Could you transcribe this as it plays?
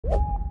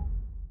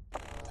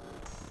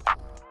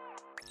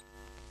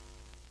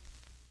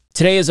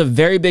Today is a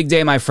very big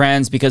day, my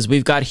friends, because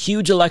we've got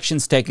huge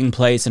elections taking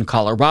place in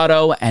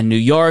Colorado and New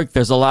York.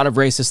 There's a lot of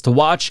races to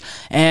watch,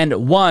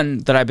 and one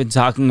that I've been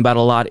talking about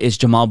a lot is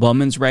Jamal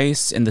Bowman's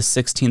race in the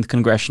 16th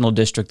Congressional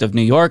District of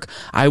New York.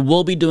 I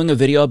will be doing a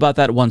video about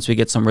that once we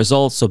get some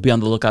results, so be on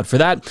the lookout for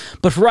that.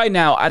 But for right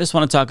now, I just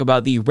want to talk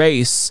about the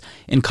race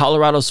in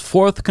Colorado's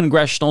 4th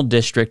Congressional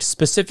District,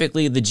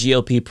 specifically the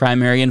GOP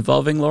primary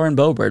involving Lauren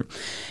Boebert,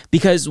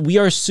 because we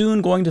are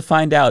soon going to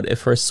find out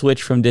if her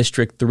switch from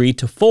District 3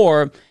 to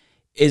 4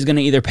 is going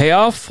to either pay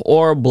off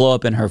or blow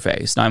up in her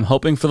face. Now, I'm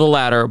hoping for the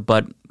latter,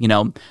 but, you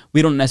know,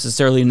 we don't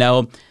necessarily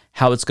know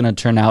how it's going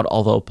to turn out,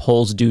 although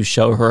polls do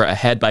show her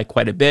ahead by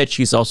quite a bit.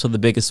 She's also the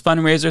biggest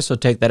fundraiser, so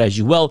take that as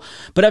you will.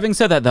 But having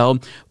said that, though,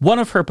 one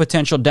of her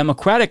potential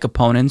Democratic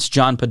opponents,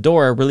 John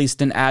Pedora,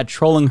 released an ad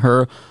trolling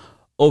her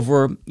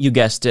over, you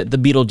guessed it, the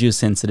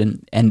Beetlejuice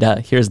incident. And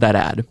here's that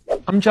ad.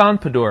 I'm John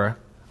Pedora.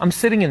 I'm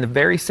sitting in the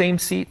very same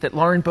seat that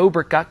Lauren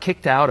Boebert got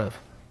kicked out of.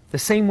 The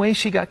same way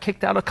she got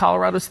kicked out of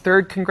Colorado's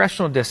 3rd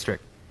Congressional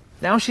District.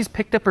 Now she's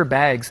picked up her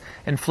bags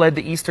and fled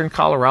to eastern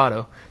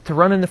Colorado to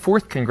run in the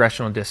 4th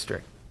Congressional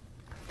District.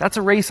 That's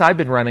a race I've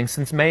been running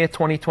since May of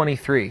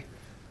 2023.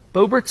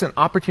 Boebert's an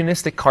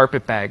opportunistic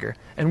carpetbagger,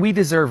 and we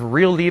deserve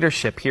real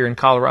leadership here in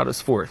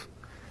Colorado's 4th.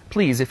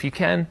 Please, if you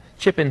can,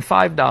 chip in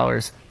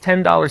 $5,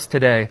 $10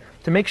 today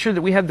to make sure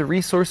that we have the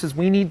resources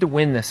we need to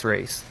win this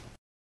race.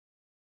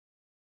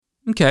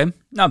 Okay,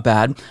 not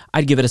bad.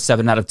 I'd give it a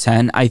 7 out of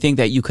 10. I think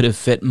that you could have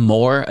fit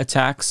more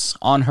attacks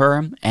on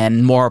her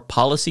and more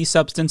policy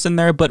substance in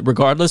there, but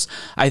regardless,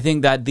 I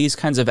think that these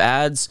kinds of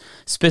ads,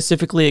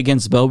 specifically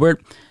against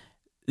Boebert,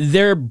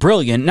 they're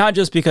brilliant, not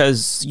just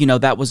because, you know,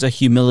 that was a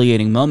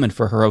humiliating moment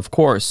for her, of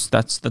course.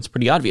 That's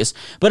pretty obvious.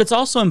 But it's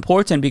also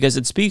important because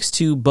it speaks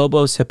to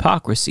Bobo's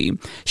hypocrisy.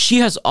 She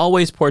has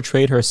always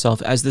portrayed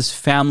herself as this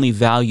family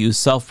values,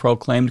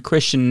 self-proclaimed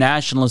Christian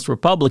nationalist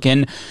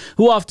Republican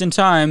who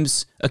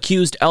oftentimes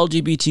accused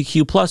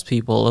LGBTQ plus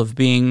people of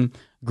being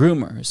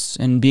groomers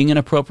and being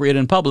inappropriate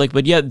in public,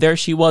 but yet there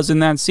she was in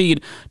that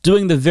seat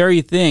doing the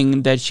very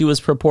thing that she was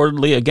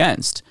purportedly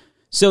against.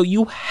 So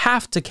you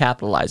have to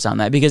capitalize on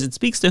that because it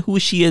speaks to who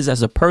she is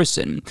as a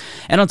person.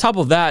 And on top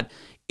of that,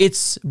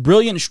 it's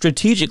brilliant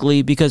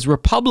strategically because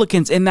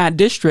Republicans in that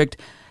district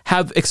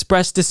have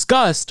expressed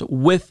disgust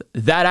with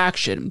that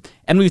action.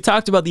 And we've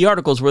talked about the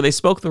articles where they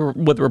spoke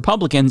with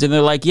Republicans and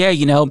they're like, yeah,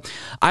 you know,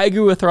 I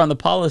agree with her on the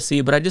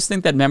policy, but I just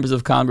think that members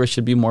of Congress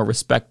should be more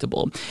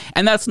respectable.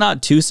 And that's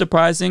not too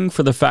surprising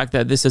for the fact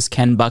that this is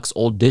Ken Buck's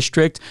old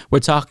district.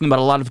 We're talking about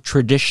a lot of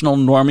traditional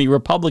normie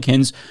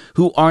Republicans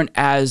who aren't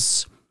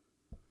as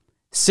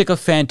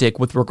sycophantic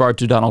with regard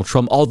to Donald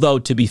Trump, although,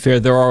 to be fair,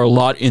 there are a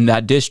lot in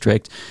that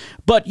district.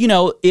 But, you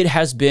know, it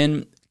has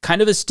been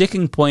kind of a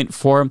sticking point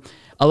for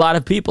a lot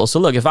of people. So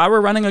look, if I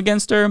were running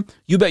against her,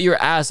 you bet your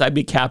ass I'd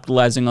be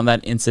capitalizing on that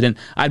incident.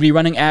 I'd be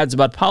running ads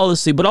about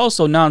policy, but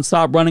also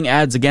nonstop running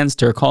ads against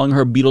her, calling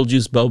her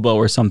Beetlejuice Bobo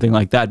or something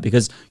like that,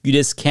 because you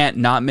just can't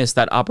not miss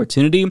that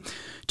opportunity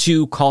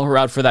to call her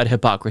out for that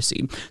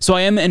hypocrisy. So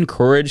I am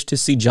encouraged to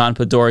see John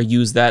Pedora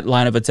use that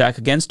line of attack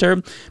against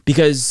her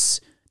because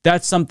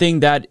that's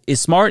something that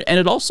is smart, and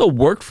it also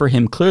worked for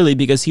him clearly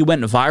because he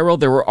went viral.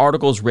 There were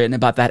articles written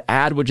about that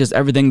ad, which is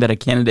everything that a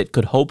candidate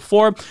could hope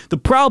for. The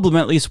problem,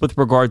 at least with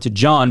regard to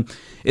John,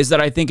 is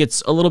that I think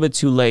it's a little bit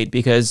too late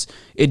because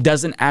it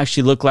doesn't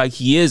actually look like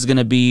he is going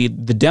to be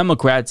the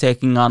Democrat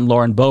taking on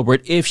Lauren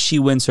Boebert if she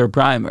wins her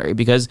primary,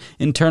 because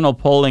internal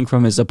polling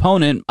from his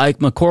opponent, Ike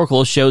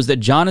McCorkle, shows that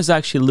John is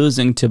actually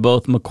losing to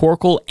both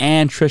McCorkle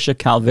and Trisha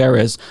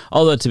Calvares,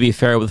 although to be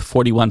fair, with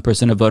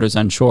 41% of voters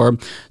unsure.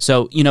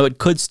 So, you know, it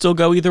could still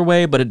go either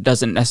way, but it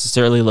doesn't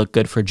necessarily look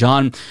good for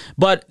John.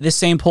 But this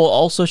same poll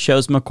also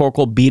shows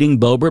McCorkle beating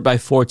Boebert by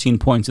 14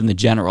 points in the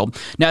general.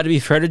 Now, to be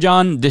fair to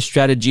John, this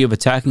strategy of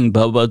attacking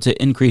Bobo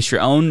to increase your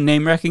own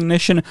name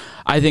recognition,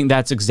 I think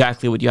that's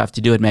exactly what you have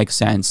to do. It makes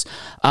sense.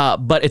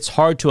 But it's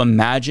hard to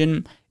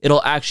imagine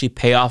it'll actually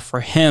pay off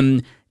for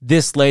him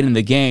this late in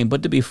the game.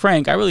 But to be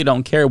frank, I really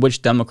don't care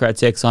which Democrat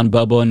takes on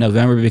Bobo in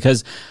November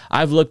because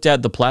I've looked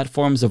at the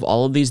platforms of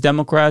all of these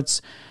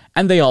Democrats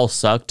and they all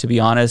suck, to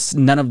be honest.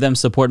 None of them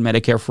support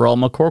Medicare for all.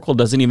 McCorkle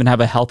doesn't even have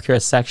a healthcare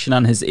section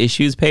on his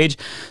issues page.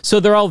 So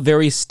they're all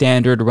very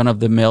standard,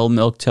 run-of-the-mill,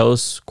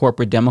 milquetoast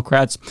corporate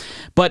Democrats.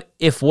 But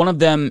if one of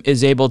them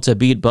is able to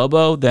beat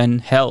Bobo, then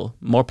hell,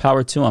 more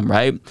power to him,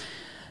 right?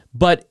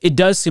 But it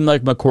does seem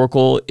like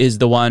McCorkle is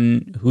the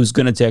one who's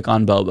going to take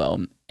on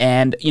Bobo.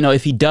 And, you know,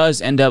 if he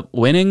does end up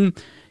winning,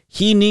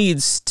 he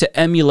needs to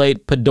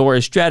emulate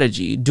Pedora's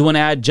strategy. Do an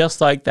ad just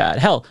like that.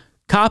 Hell,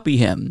 copy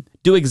him.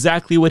 Do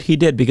exactly what he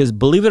did, because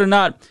believe it or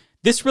not,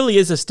 this really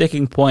is a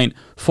sticking point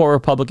for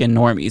Republican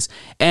normies.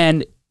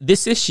 And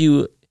this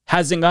issue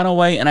hasn't gone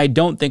away, and I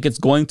don't think it's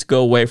going to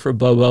go away for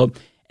Bobo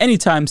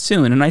anytime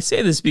soon. And I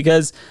say this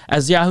because,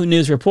 as Yahoo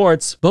News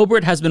reports,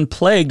 Boebert has been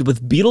plagued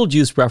with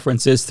Beetlejuice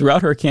references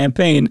throughout her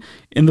campaign,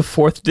 in the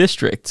 4th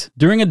District.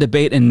 During a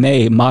debate in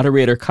May,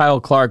 moderator Kyle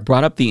Clark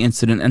brought up the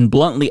incident and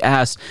bluntly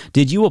asked,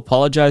 "Did you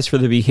apologize for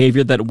the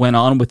behavior that went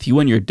on with you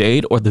and your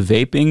date, or the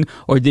vaping,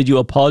 or did you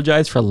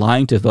apologize for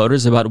lying to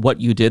voters about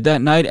what you did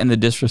that night and the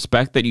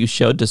disrespect that you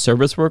showed to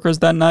service workers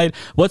that night?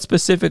 What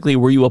specifically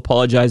were you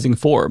apologizing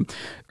for?"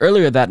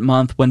 Earlier that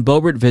month, when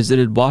Boebert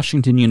visited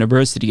Washington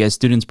University as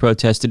students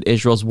protested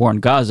Israel's war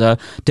in Gaza,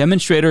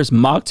 demonstrators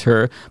mocked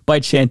her by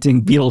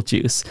chanting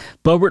Beetlejuice.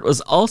 Boebert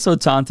was also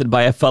taunted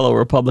by a fellow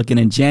Republican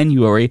in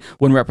January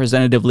when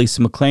Representative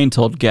Lisa McClain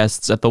told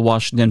guests at the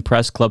Washington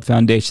Press Club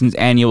Foundation's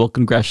annual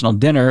congressional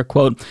dinner,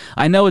 quote,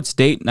 "I know it's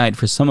date night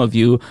for some of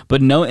you,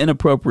 but no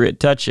inappropriate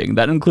touching.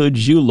 That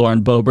includes you,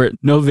 Lauren Boebert.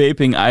 No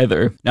vaping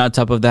either." Now, on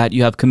top of that,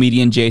 you have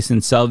comedian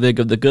Jason Selvig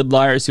of The Good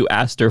Liars, who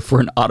asked her for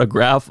an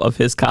autograph of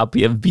his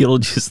copy of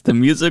Beetlejuice the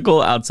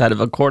musical outside of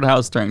a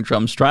courthouse during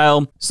Trump's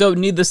trial. So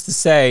needless to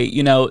say,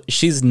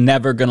 she's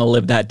never going to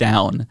live that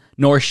down,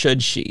 nor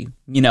should she,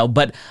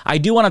 but I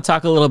do want to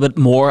talk a little bit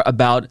more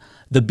about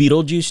the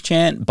Beetlejuice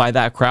chant by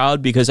that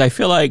crowd, because I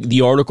feel like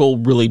the article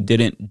really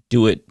didn't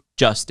do it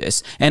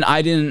justice. And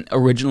I didn't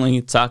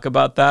originally talk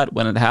about that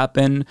when it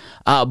happened,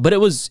 but it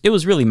was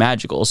really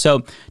magical.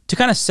 So to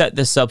kind of set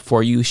this up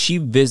for you, she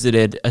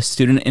visited a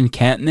student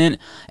encampment,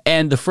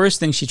 and the first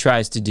thing she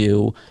tries to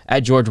do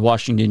at George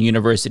Washington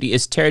University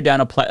is tear down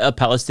a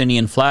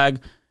Palestinian flag.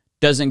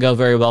 Doesn't go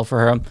very well for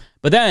her.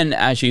 But then,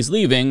 as she's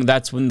leaving,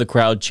 that's when the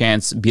crowd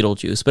chants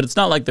Beetlejuice. But it's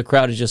not like the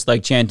crowd is just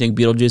like chanting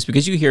Beetlejuice,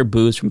 because you hear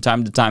boos from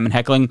time to time and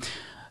heckling.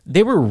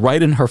 They were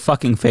right in her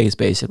fucking face,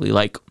 basically,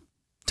 like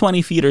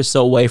 20 feet or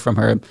so away from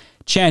her,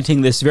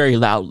 chanting this very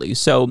loudly.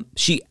 So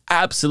she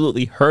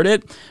absolutely heard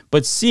it,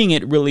 but seeing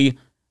it really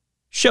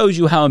shows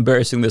you how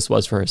embarrassing this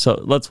was for her.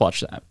 So let's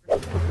watch that.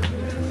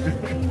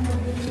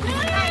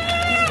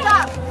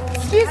 Stop!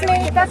 Excuse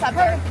me, that's not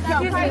her.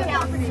 No, quiet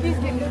down. Excuse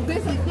me.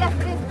 This is, yes,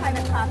 it is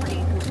private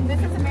property. This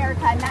is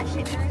America, and that shit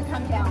needs to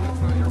come down.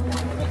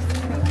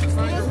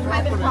 It is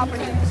private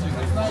property.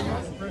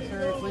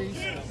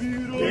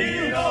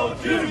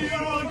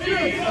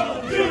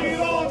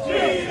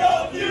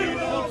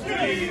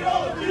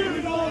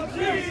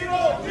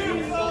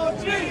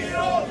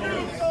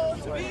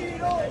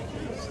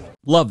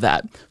 Love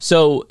that.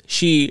 So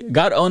she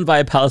got owned by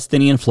a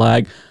Palestinian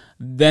flag,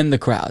 then the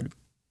crowd.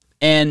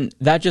 And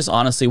that just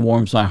honestly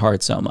warms my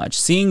heart so much.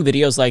 Seeing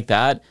videos like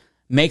that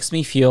makes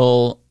me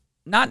feel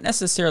not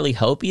necessarily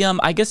hopium.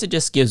 I guess it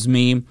just gives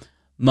me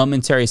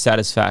momentary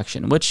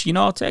satisfaction, which,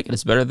 I'll take it.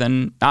 It's better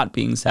than not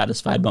being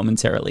satisfied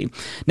momentarily.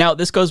 Now,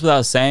 this goes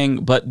without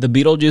saying, but the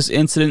Beetlejuice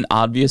incident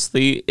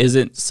obviously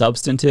isn't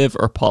substantive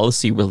or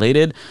policy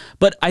related.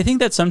 But I think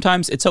that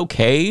sometimes it's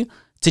okay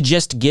to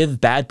just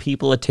give bad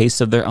people a taste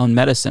of their own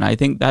medicine. I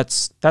think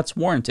that's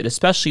warranted,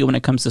 especially when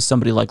it comes to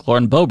somebody like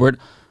Lauren Boebert,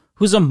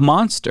 who's a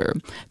monster.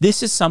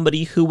 This is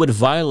somebody who would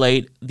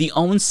violate the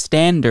own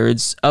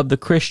standards of the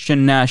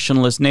Christian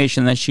nationalist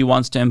nation that she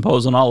wants to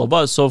impose on all of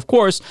us. So, of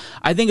course,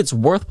 I think it's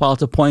worthwhile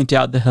to point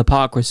out the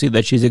hypocrisy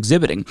that she's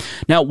exhibiting.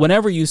 Now,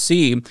 whenever you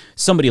see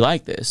somebody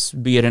like this,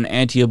 be it an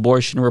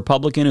anti-abortion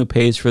Republican who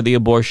pays for the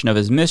abortion of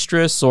his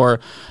mistress, or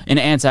an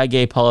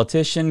anti-gay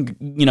politician,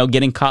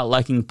 getting caught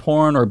liking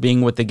porn or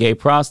being with a gay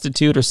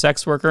prostitute or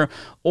sex worker,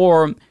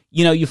 or,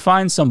 you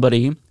find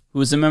somebody who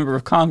is a member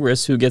of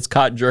Congress who gets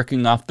caught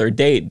jerking off their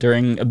date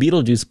during a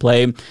Beetlejuice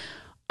play,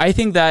 I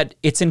think that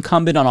it's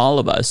incumbent on all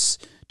of us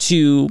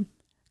to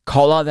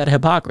call out that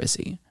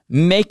hypocrisy.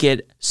 Make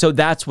it so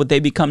that's what they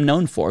become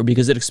known for,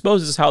 because it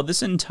exposes how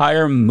this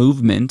entire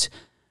movement,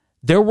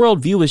 their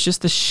worldview is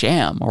just a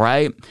sham,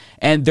 right?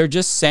 And they're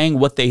just saying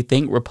what they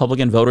think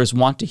Republican voters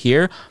want to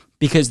hear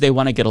because they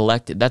want to get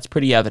elected. That's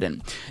pretty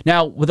evident.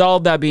 Now, with all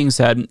of that being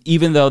said,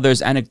 even though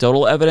there's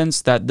anecdotal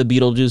evidence that the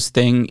Beetlejuice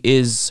thing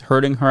is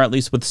hurting her, at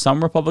least with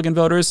some Republican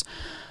voters,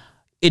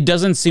 it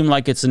doesn't seem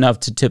like it's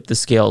enough to tip the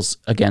scales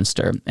against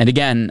her. And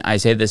again, I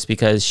say this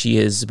because she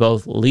is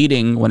both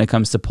leading when it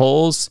comes to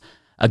polls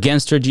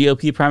against her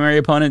GOP primary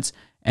opponents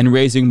and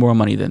raising more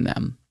money than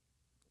them.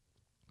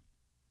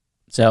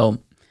 So,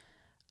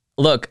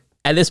 look,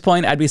 at this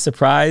point, I'd be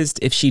surprised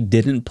if she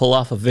didn't pull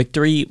off a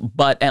victory,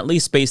 but at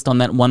least based on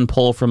that one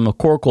poll from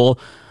McCorkle,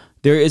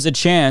 there is a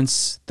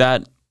chance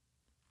that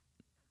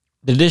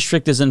the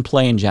district is in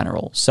play in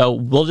general. So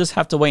we'll just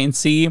have to wait and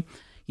see.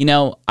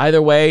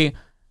 Either way,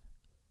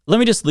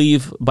 let me just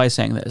leave by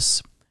saying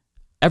this.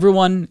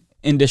 Everyone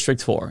in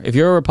District 4, if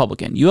you're a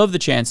Republican, you have the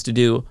chance to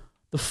do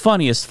the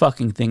funniest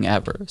fucking thing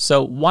ever.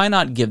 So why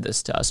not give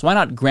this to us? Why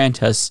not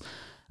grant us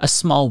a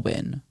small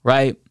win,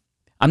 right?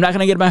 I'm not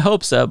going to get my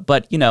hopes up,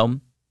 but,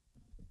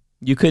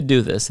 you could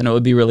do this, and it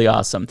would be really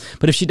awesome.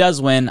 But if she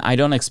does win, I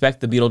don't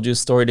expect the Beetlejuice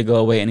story to go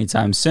away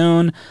anytime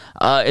soon.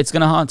 It's going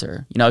to haunt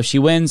her. If she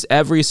wins,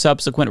 every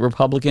subsequent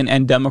Republican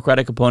and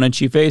Democratic opponent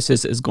she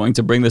faces is going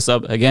to bring this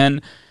up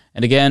again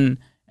and again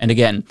and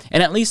again.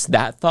 And at least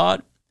that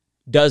thought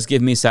does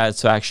give me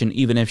satisfaction,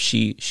 even if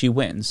she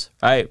wins,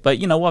 right? But,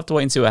 you know, we'll have to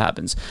wait and see what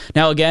happens.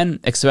 Now, again,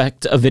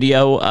 expect a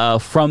video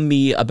from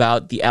me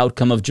about the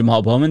outcome of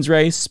Jamal Bowman's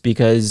race,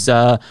 because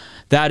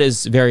that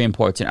is very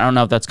important. I don't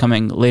know if that's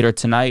coming later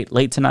tonight,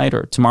 late tonight,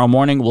 or tomorrow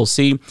morning. We'll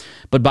see.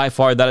 But by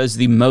far, that is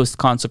the most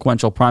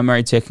consequential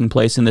primary taking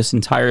place in this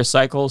entire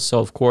cycle. So,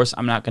 of course,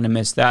 I'm not going to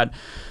miss that.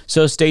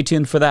 So stay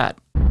tuned for that.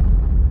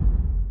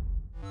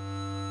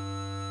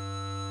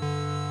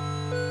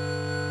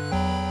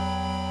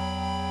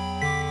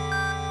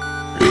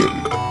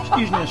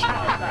 Excuse me.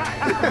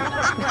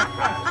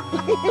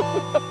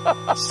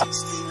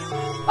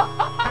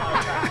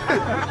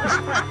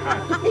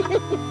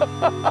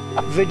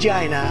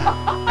 Vagina.